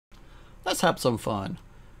let's have some fun.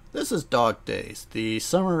 This is Dog Days, the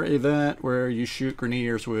summer event where you shoot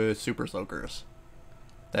Grineers with super soakers.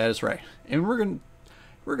 That is right. And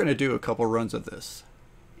we're gonna do a couple runs of this.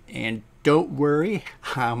 And don't worry,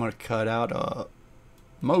 I'm gonna cut out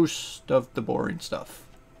most of the boring stuff.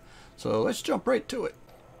 So let's jump right to it.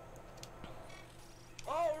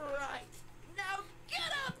 Alright, now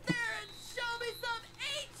get up there and show me some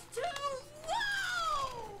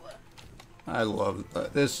H2O! I love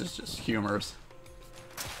that. This is just humorous.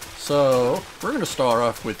 So we're going to start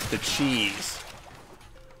off with the cheese.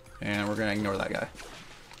 And we're going to ignore that guy.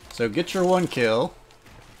 So get your one kill.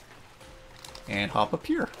 And hop up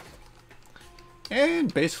here.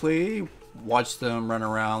 And basically watch them run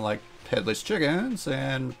around like headless chickens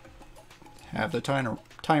and have the timer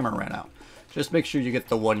run out. Just make sure you get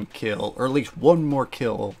the one kill, or at least one more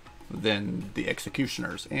kill than the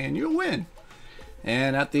executioners, and you'll win.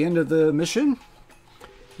 And at the end of the mission,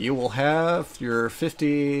 you will have your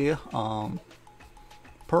 50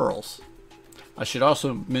 pearls. I should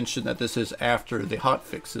also mention that this is after the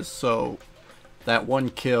hotfixes, so that one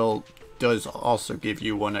kill does also give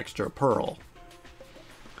you one extra pearl.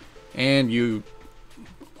 And you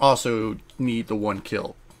also need the one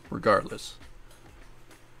kill regardless.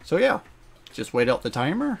 So yeah, just wait out the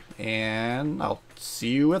timer and I'll see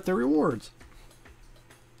you at the rewards.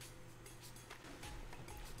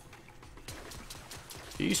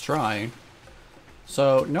 He's trying.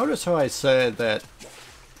 So notice how I said that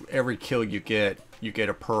every kill you get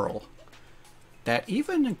a pearl. That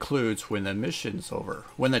even includes when the mission's over,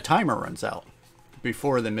 when the timer runs out,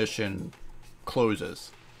 before the mission closes.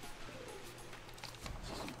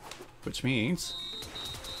 Which means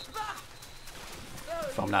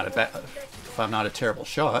if I'm not a terrible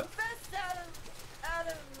shot,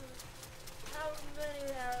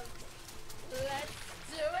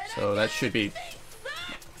 so that should be,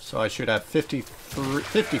 so I should have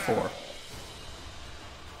 54.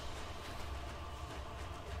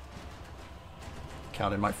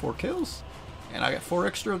 Counted my 4 kills, and I got 4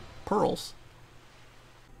 extra pearls.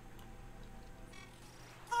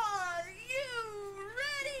 Are you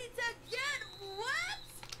ready to get wet?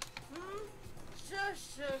 Sure,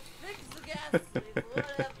 fix the gas leak,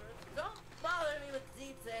 whatever. Don't bother me with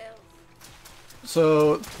details.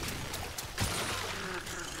 So,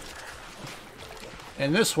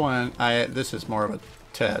 in this one, this is more of a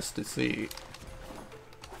test to see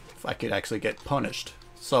if I could actually get punished.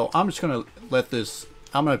 So I'm just gonna let this.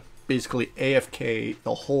 I'm gonna basically AFK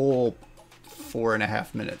the whole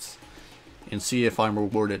 4.5 minutes and see if I'm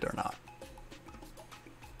rewarded or not.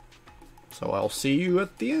 So I'll see you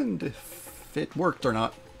at the end if it worked or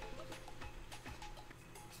not.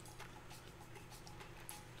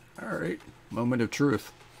 Alright, moment of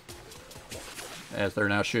truth. As they're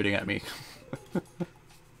now shooting at me.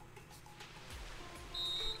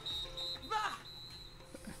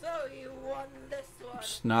 So you won this one.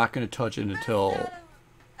 Just not going to touch it until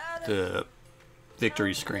the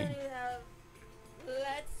victory screen.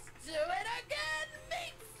 Let's do it again,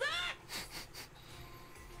 meat sack!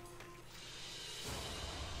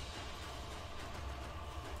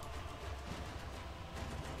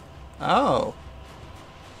 Oh.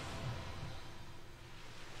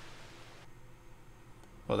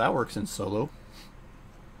 Well, that works in solo.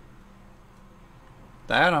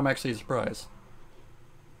 That I'm actually surprised.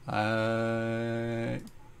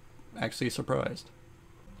 Actually surprised.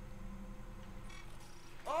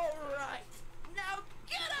 Alright, now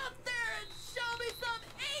get up there and show me some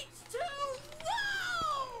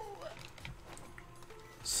H2O!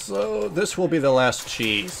 So this will be the last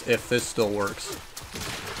cheese, if this still works.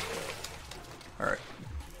 Alright.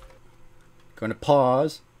 Going to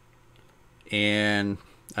pause. And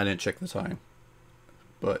I didn't check the time.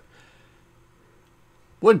 But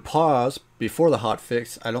would pause before the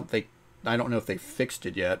hotfix. I don't know if they fixed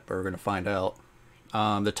it yet, but we're going to find out.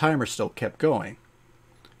 The timer still kept going,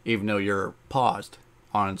 even though you're paused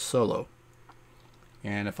on solo.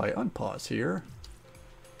 And if I unpause here,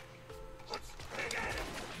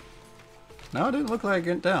 no, it didn't look like it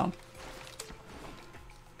went down.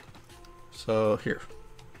 So here,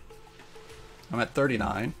 I'm at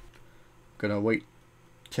 39. Gonna wait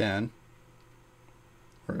 10.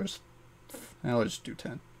 Or just, I'll just do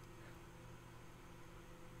 10.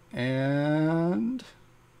 And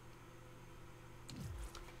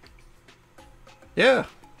yeah,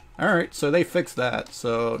 alright, so they fixed that,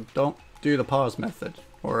 so don't do the pause method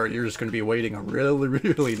or you're just going to be waiting a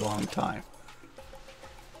really long time.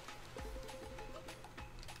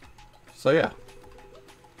 So yeah,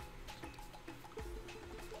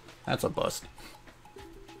 that's a bust.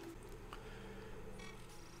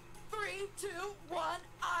 3, 2, 1,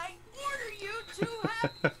 I order! to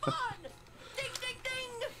have fun. Ding, ding,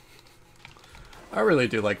 ding. I really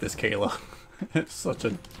do like this Kayla. It's such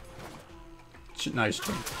a nice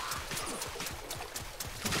drink.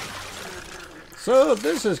 So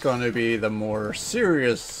this is going to be the more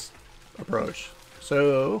serious approach.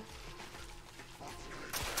 So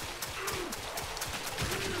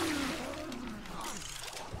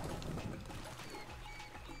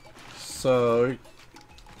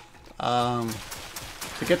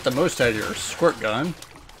to get the most out of your squirt gun,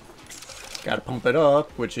 gotta pump it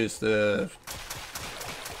up, which is the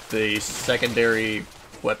secondary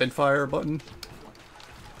weapon fire button.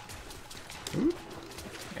 Ooh.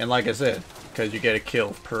 And like I said, because you get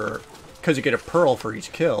a pearl for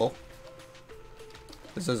each kill,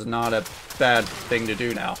 this is not a bad thing to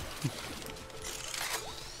do now.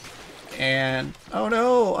 And oh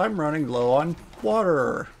no, I'm running low on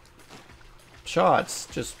water. Shots,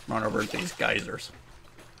 just run over these geysers.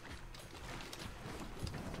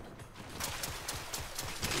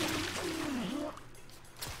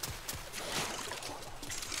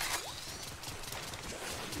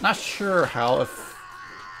 Not sure how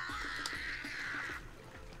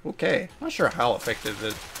not sure how effective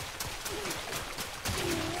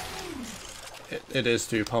it is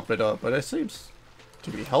to pump it up, but it seems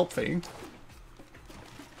to be helping.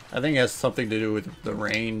 I think it has something to do with the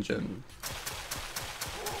range and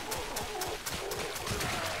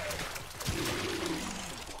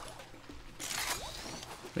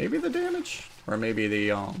maybe the damage, or maybe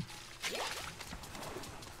the I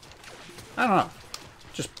don't know.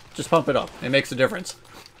 Just pump it up. It makes a difference.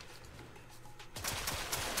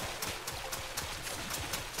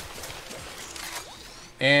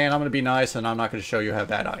 And I'm going to be nice, and I'm not going to show you how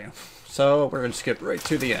bad I am. So we're going to skip right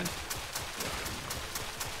to the end.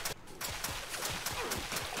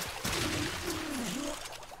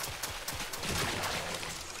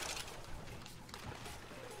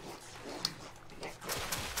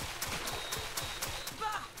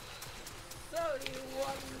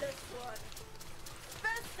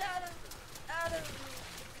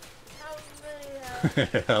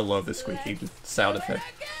 I love the squeaking sound effect.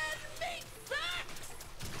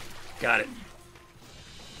 Got it.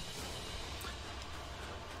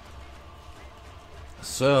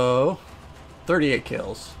 So, 38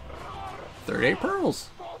 kills. 38 pearls.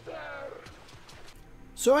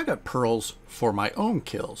 So I got pearls for my own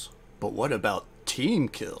kills. But what about team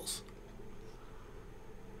kills?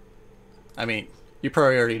 I mean, you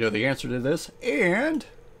probably already know the answer to this. And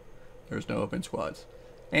there's no open squads.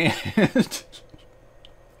 And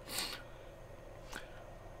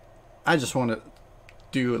I just want to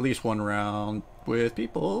do at least one round with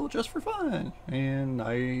people just for fun. And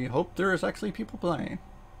I hope there's actually people playing.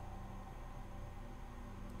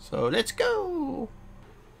 So let's go!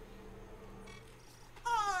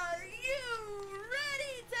 Are you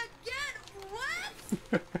ready to get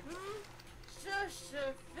wet?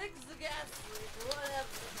 Sure, fix the gas leak, whatever.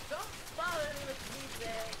 Don't bother me with me,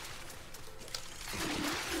 Jay.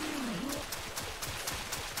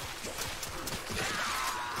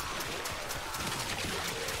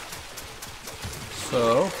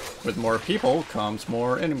 So, with more people comes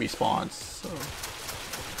more enemy spawns. So,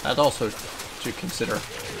 that's also to consider.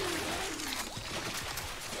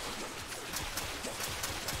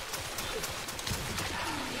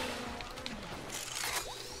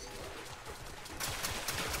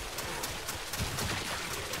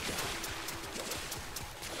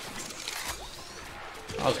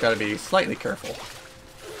 I just gotta be slightly careful.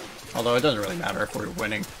 Although it doesn't really matter if we're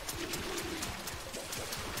winning.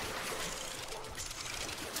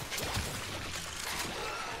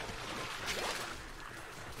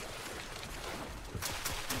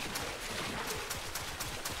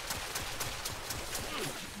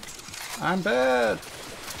 I'm bad.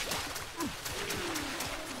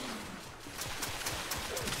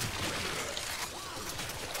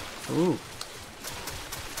 Ooh.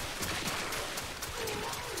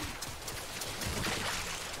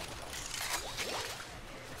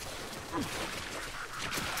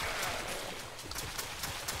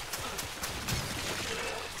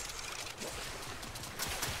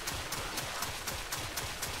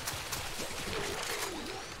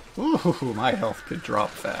 Ooh, my health could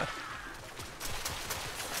drop fast.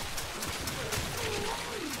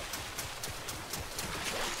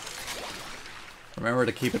 Remember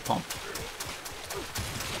to keep it pumped.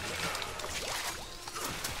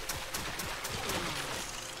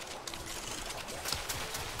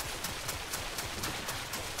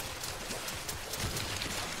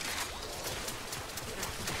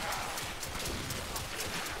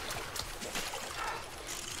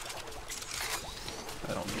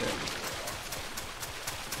 I don't need it.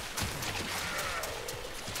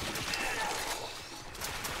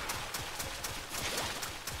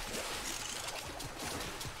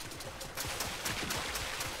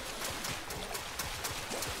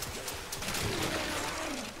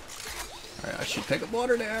 Alright, I should pick up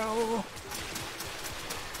water now.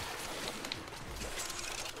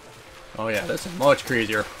 Oh yeah, this is much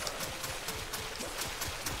crazier.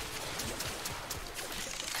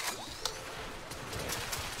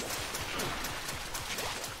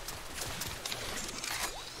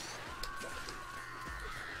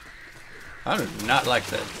 I do not like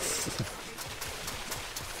this.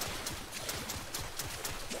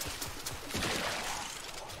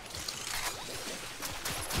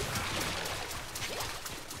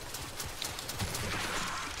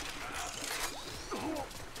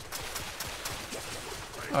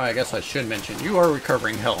 Oh, I guess I should mention, you are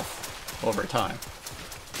recovering health over time.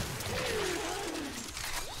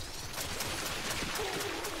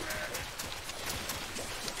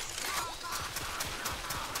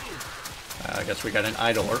 I guess we got an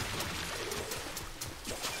idler.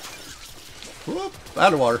 Whoop,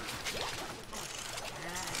 out of water.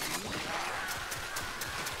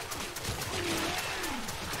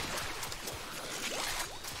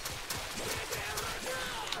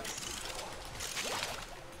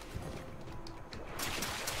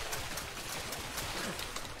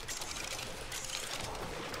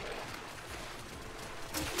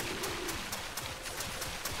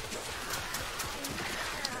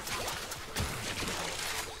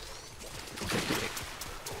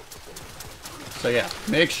 So yeah,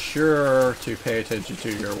 make sure to pay attention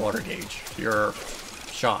to your water gauge, your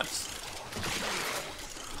shots.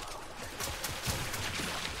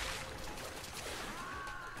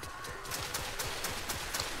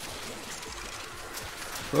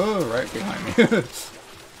 Oh, right behind me.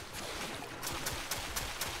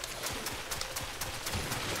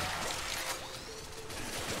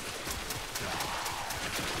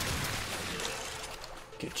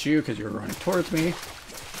 Get you because you're running towards me.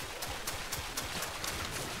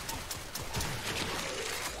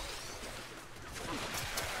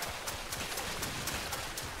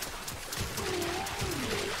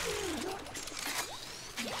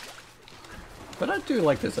 But I do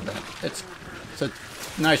like this event. It's a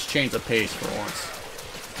nice change of pace for once.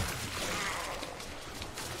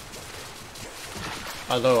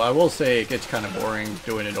 Although I will say it gets kind of boring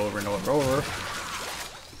doing it over and over and over.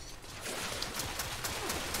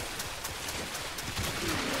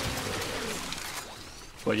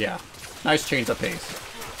 But yeah, nice change of pace.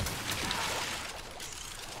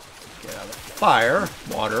 Get out of the fire.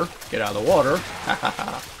 Water. Get out of the water. Ha ha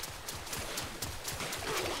ha.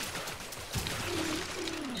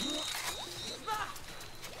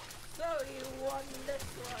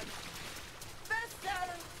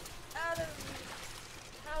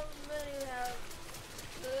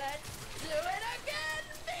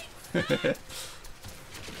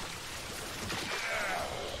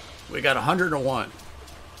 We got 101.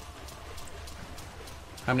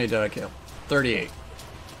 How many did I kill? 38.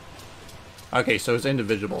 Okay, so it's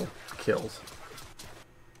individual kills.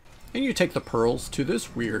 And you take the pearls to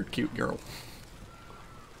this weird, cute girl.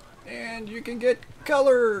 And you can get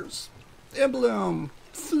colors, emblem,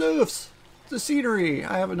 floofs, the scenery.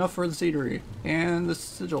 I have enough for the scenery. And the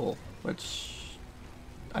sigil, which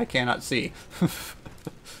I cannot see.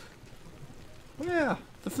 Yeah,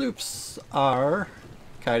 the floops are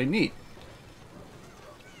kind of neat.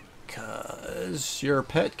 Because your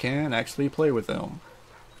pet can actually play with them.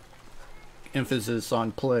 Emphasis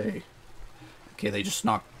on play. Okay, they just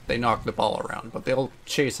knock the ball around, but they'll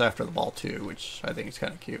chase after the ball too, which I think is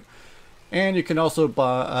kind of cute. And you can also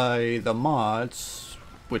buy the mods,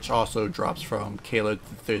 which also drops from Kayla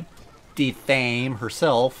the Defame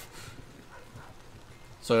herself.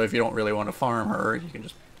 So if you don't really want to farm her, you can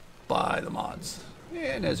just buy the mods.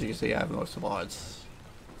 And as you can see, I have most of the mods.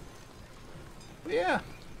 But yeah,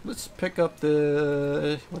 let's pick up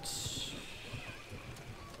the...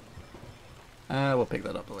 we'll pick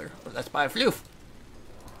that up later. But let's buy a floof.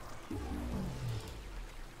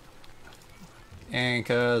 And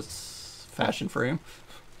cause fashion frame.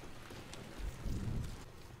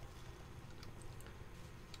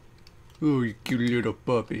 Ooh, you cute little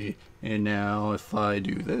puppy. And now if I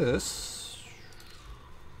do this...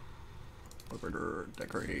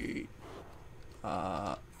 Decorate.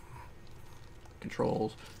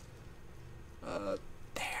 Controls.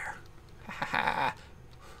 There.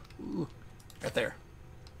 Ooh, right there.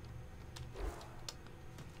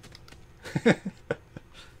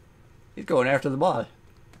 He's going after the bot.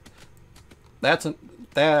 That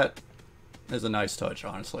is a nice touch,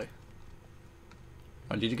 honestly.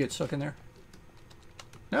 Oh, did you get stuck in there?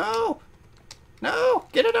 No! No!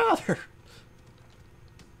 Get it out of there!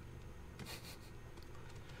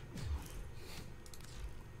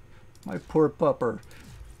 My poor pupper.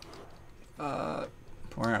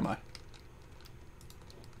 Where am I?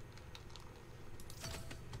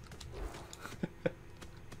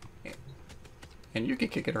 And you can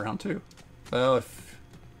kick it around too. Well, if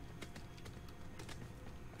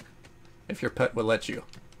your pet will let you.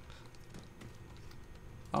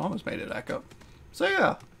 I almost made it back up. So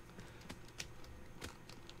yeah.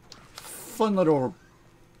 Fun little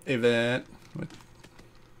event.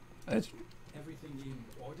 Everything in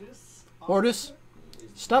orders? Orders,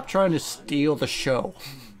 stop trying to steal the show.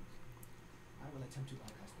 I will attempt to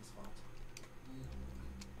bypass this fault.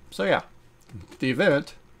 So yeah, the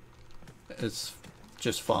event is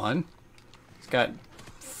just fun. It's got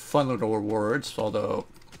fun little rewards, although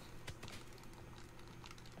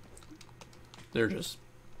they're just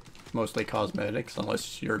mostly cosmetics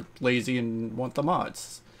unless you're lazy and want the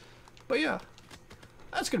mods. But yeah,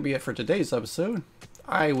 that's going to be it for today's episode.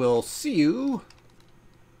 I will see you...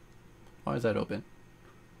 Why is that open?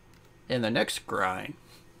 In the next grind.